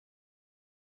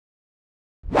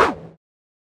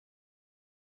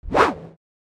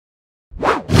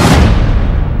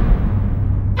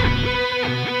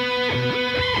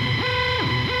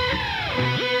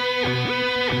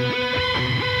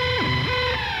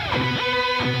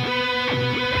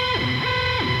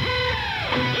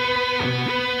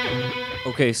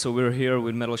Okay, so we're here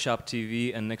with Metalshop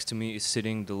TV, and next to me is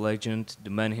sitting the legend, the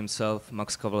man himself,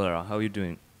 Max Cavalera. How are you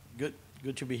doing? Good,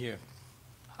 good to be here.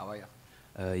 How are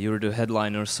you? You're the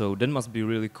headliner, so that must be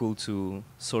really cool to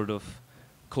sort of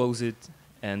close it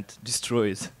and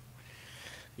destroy it.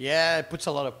 Yeah, it puts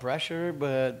a lot of pressure,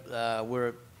 but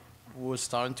we're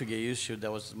starting to get used to.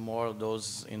 There was more of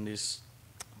those in this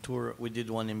tour. We did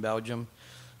one in Belgium.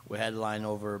 We headline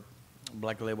over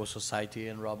Black Label Society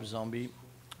and Rob Zombie.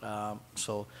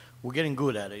 So we're getting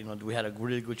good at it. You know, we had a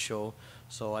really good show.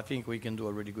 So I think we can do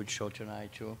a really good show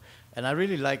tonight too. And I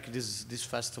really like this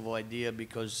festival idea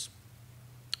because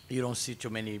you don't see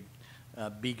too many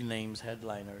big names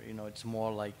headliner. You know, it's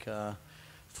more like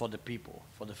for the people,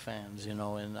 for the fans. You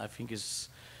know, and I think it's,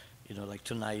 you know, like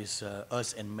tonight is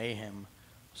us and Mayhem,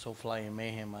 Soulfly and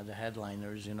Mayhem are the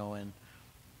headliners. You know, and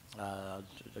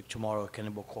like tomorrow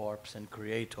Cannibal Corpse and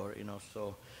Creator. You know,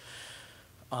 so.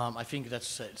 I think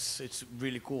it's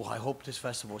really cool. I hope this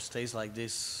festival stays like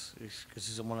this because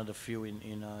it's one of the few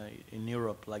in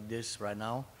Europe like this right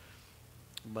now.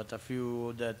 But I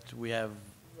feel that we have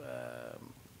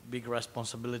big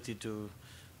responsibility to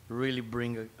really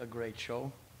bring a great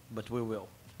show, but we will.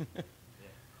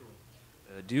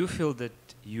 Do you feel that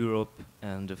Europe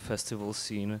and the festival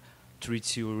scene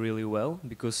treats you really well?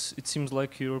 Because it seems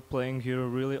like you're playing here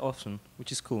really often,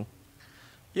 which is cool.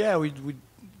 Yeah, we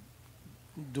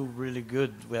do really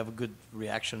good. We have a good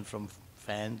reaction from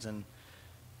fans, and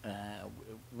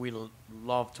we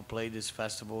love to play these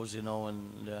festivals, you know.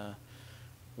 And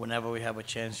whenever we have a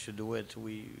chance to do it,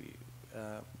 we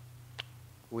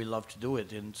love to do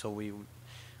it. And so we've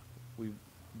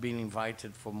been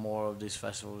invited for more of these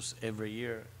festivals every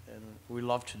year, and we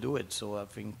love to do it. So I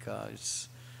think it's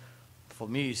for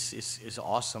me it's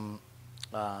awesome.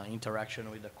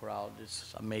 Interaction with the crowd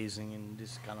is amazing in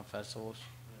this kind of festivals.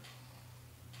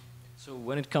 So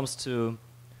when it comes to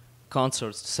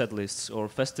concerts, set lists, or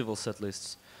festival set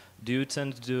lists, do you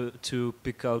tend to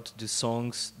pick out the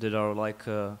songs that are like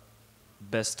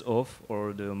best of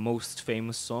or the most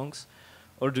famous songs?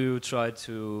 Or do you try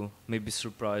to maybe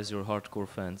surprise your hardcore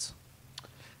fans?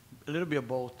 A little bit of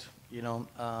both, you know.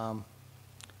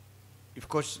 Of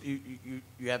course,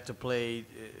 you have to play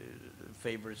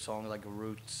favorite songs like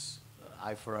Roots,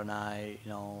 Eye for an Eye,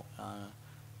 you know,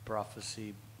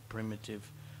 Prophecy,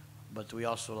 Primitive. But we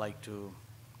also like to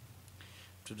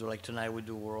do, like tonight we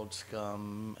do World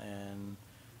Scum and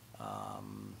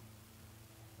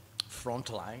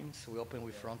Frontlines. We open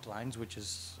with Frontlines, which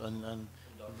is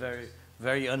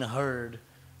very unheard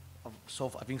of.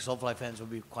 So I think Soulfly fans will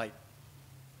be quite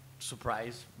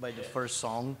surprised by the first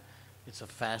song. It's a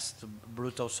fast,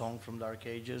 brutal song from Dark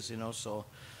Ages, you know, so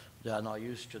they are not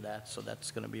used to that. So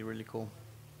that's going to be really cool.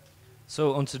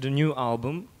 So onto the new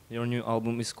album. Your new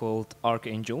album is called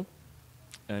Archangel.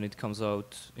 And it comes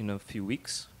out in a few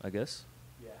weeks, I guess.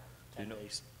 Yeah, 10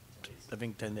 days. I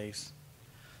think 10 days.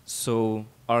 So,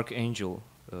 Archangel,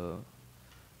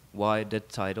 why that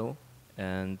title?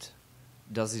 And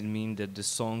does it mean that the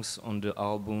songs on the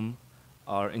album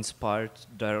are inspired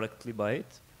directly by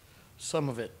it? Some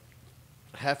of it.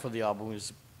 Half of the album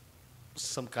is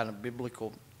some kind of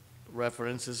biblical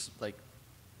references, like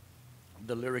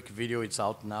the lyric video. It's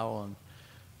out now on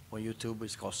YouTube.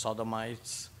 It's called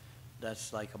Sodomites.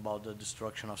 That's like about the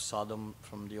destruction of Sodom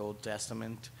from the Old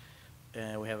Testament.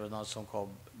 And we have another song called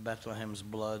Bethlehem's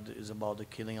Blood. Is about the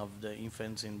killing of the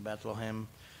infants in Bethlehem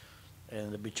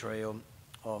and the betrayal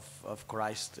of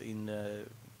Christ in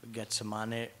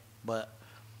Gethsemane. But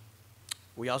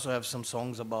we also have some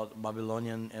songs about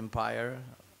Babylonian Empire,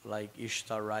 like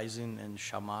Ishtar Rising and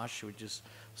Shamash, which is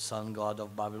sun god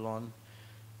of Babylon.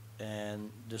 And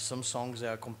there's some songs that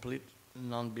are complete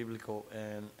non-biblical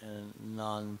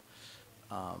and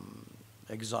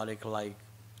exotic, like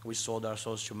We Sold Our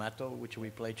Souls to Metal, which we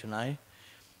play tonight,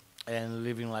 and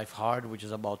Living Life Hard, which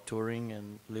is about touring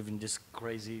and living this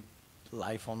crazy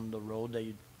life on the road that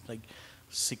you like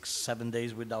 6-7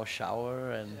 days without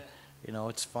shower, and you know,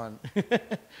 it's fun.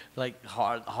 Like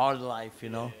hard life, you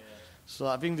know. So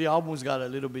I think the album's got a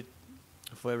little bit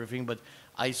for everything, but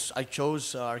I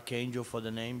chose Archangel for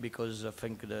the name because I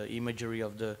think the imagery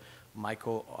of the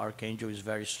Michael Archangel is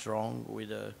very strong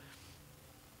with a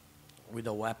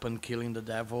weapon killing the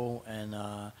devil, and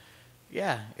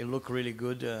yeah, it looked really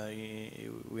good.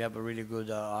 We have a really good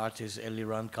artist,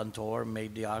 Eliran Cantor,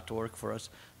 made the artwork for us.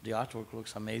 The artwork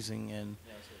looks amazing,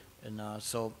 and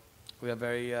so we are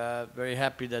very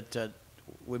happy that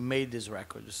we made this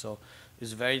record. So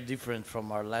it's very different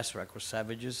from our last record,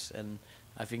 Savages, and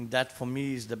I think that for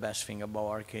me is the best thing about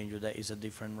Archangel. That is a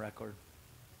different record.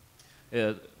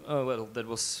 Yeah. Well, that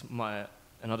was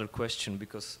another question,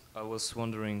 because I was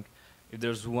wondering if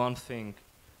there's one thing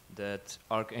that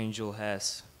Archangel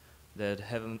has that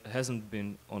hasn't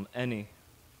been on any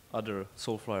other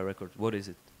Soulfly record, what is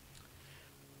it?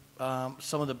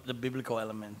 Some of the biblical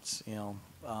elements, you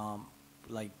know,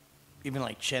 like even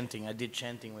like chanting. I did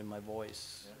chanting with my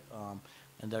voice,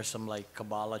 and there's some like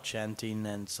Kabbalah chanting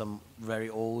and some very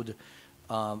old.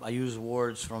 I use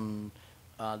words from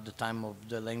the time of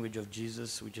the language of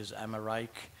Jesus, which is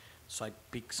Amharic. So I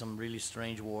pick some really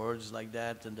strange words like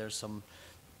that, and there's some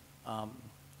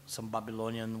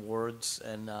Babylonian words,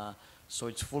 and so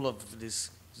it's full of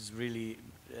this really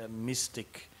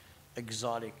mystic,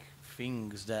 exotic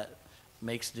things that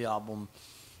makes the album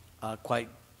quite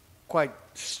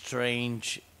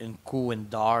strange and cool and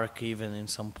dark even in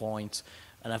some points.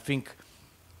 And I think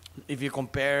if you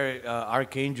compare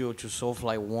Archangel to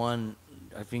Soulfly 1,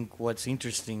 I think what's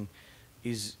interesting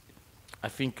is I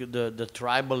think the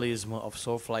tribalism of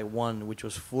Soulfly 1, which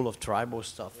was full of tribal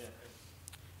stuff.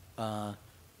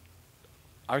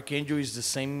 Archangel is the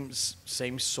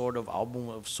same sort of album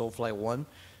of Soulfly 1,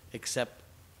 except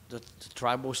the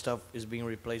tribal stuff is being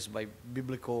replaced by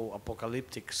biblical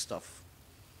apocalyptic stuff.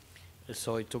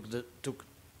 So it took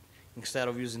instead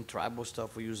of using tribal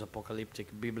stuff, we use apocalyptic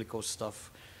biblical stuff.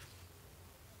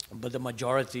 But the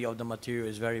majority of the material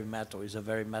is very metal. It's a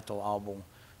very metal album,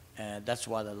 and that's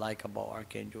what I like about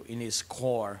Archangel. In its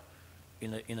core,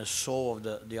 in a soul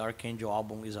of the Archangel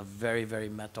album is a very, very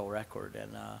metal record,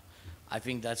 and I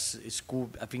think it's cool.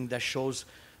 I think that shows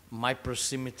my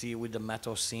proximity with the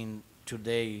metal scene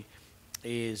today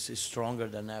is stronger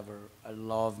than ever. I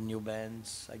love new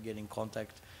bands. I get in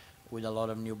contact with a lot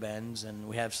of new bands, and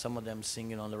we have some of them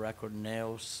singing on the record.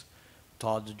 Nails,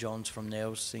 Todd Jones from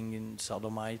Nails singing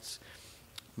Sodomites.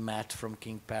 Matt from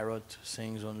King Parrot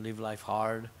sings on Live Life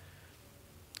Hard.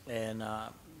 And,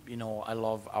 you know, I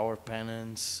love Our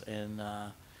Penance and,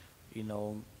 you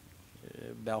know,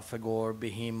 Belphegor,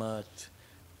 Behemoth.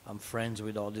 I'm friends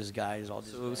with all these guys.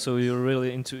 So you're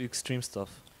really into extreme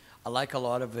stuff? I like a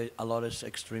lot of it, a lot of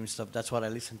extreme stuff. That's what I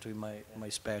listen to in my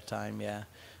spare time, yeah.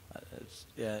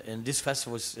 And this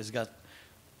festival has got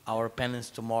Our Penance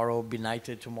tomorrow,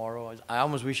 Benighted tomorrow. I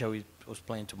almost wish I was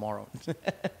playing tomorrow.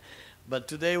 But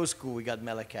today was cool. We got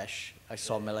Melakesh. I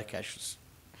saw Melakesh.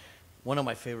 One of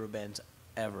my favorite bands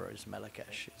ever is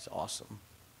Melakesh. It's awesome.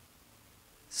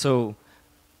 So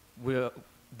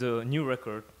the new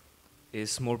record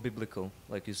is more biblical,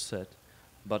 like you said,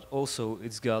 but also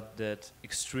it's got that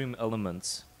extreme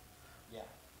elements. Yeah.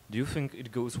 Do you think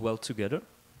it goes well together?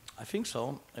 I think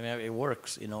so. I mean, it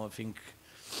works, you know. I think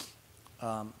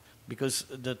because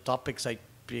the topics I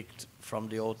picked from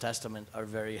the Old Testament are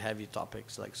very heavy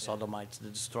topics, like Sodomites. The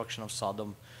destruction of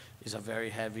Sodom is a very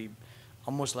heavy,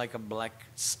 almost like a black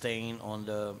stain on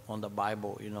the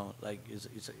Bible. You know, like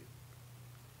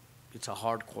it's a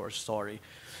hardcore story.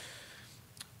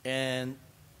 And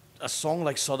a song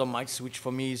like Sodomites, which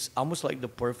for me is almost like the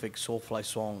perfect Soulfly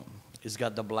song. It's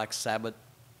got the Black Sabbath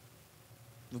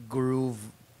groove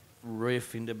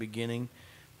riff in the beginning.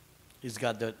 It's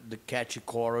got the catchy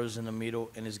chorus in the middle,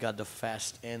 and it's got the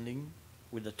fast ending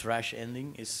with the thrash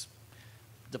ending. It's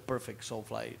the perfect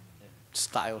Soulfly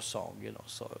style song, you know.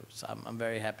 So I'm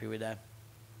very happy with that.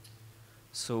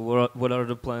 So what are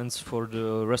the plans for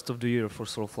the rest of the year for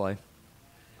Soulfly?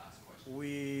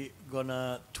 We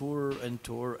gonna tour and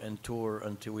tour and tour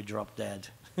until we drop dead.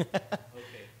 Okay.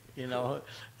 You know,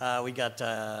 we got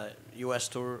U.S.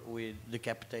 tour with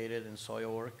Decapitated and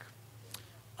Soilwork.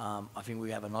 I think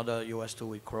we have another U.S. tour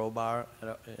with Crowbar,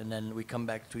 and then we come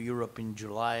back to Europe in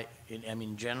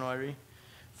January,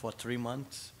 for 3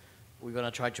 months. We're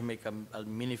gonna try to make a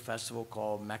mini festival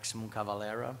called Maxem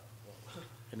Cavalerou,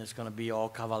 and it's gonna be all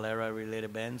Cavalera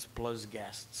related bands plus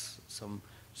guests, some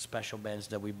special bands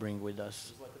that we bring with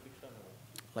us. It's like a big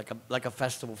family. Like a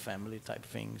festival family type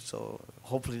thing. So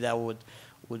hopefully that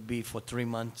would be for 3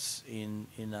 months in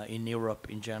Europe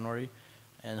in January,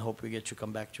 and hope we get to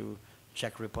come back to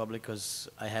Czech Republic, because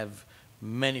I have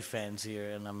many fans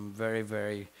here, and I'm very,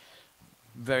 very,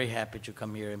 very happy to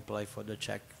come here and play for the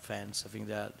Czech fans. I think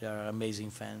that they are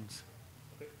amazing fans.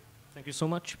 Okay. Thank you so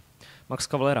much. Max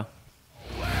Cavalera.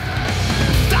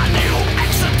 The new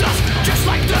exodus, just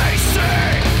like they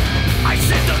say. I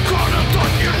see the core